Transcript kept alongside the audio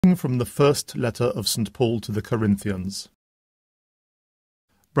From the first letter of St. Paul to the Corinthians.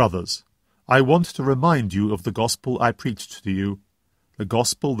 Brothers, I want to remind you of the gospel I preached to you, the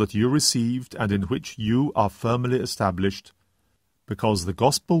gospel that you received and in which you are firmly established, because the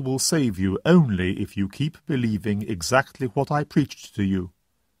gospel will save you only if you keep believing exactly what I preached to you.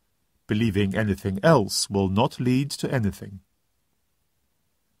 Believing anything else will not lead to anything.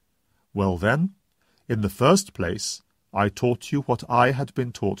 Well then, in the first place, I taught you what I had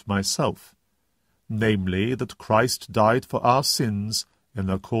been taught myself, namely that Christ died for our sins in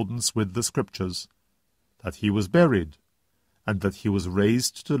accordance with the Scriptures, that he was buried, and that he was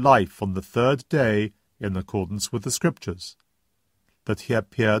raised to life on the third day in accordance with the Scriptures, that he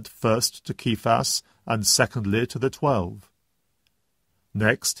appeared first to Cephas and secondly to the 12.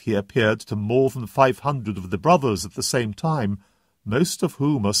 Next he appeared to more than 500 of the brothers at the same time, most of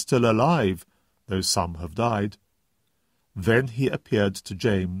whom are still alive, though some have died. Then he appeared to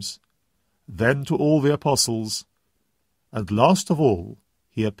James, then to all the apostles, and last of all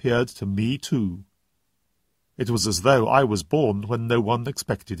he appeared to me too. It was as though I was born when no one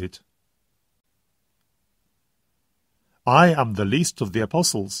expected it. I am the least of the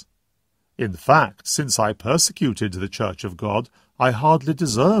apostles. In fact, since I persecuted the Church of God, I hardly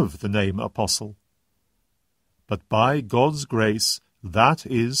deserve the name apostle. But by God's grace, that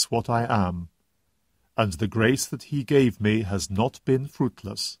is what I am. And the grace that he gave me has not been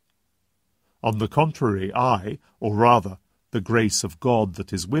fruitless. On the contrary, I, or rather, the grace of God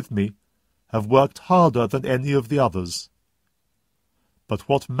that is with me, have worked harder than any of the others. But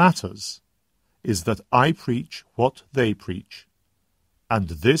what matters is that I preach what they preach, and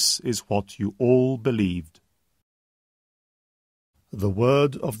this is what you all believed. The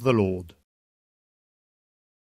Word of the Lord.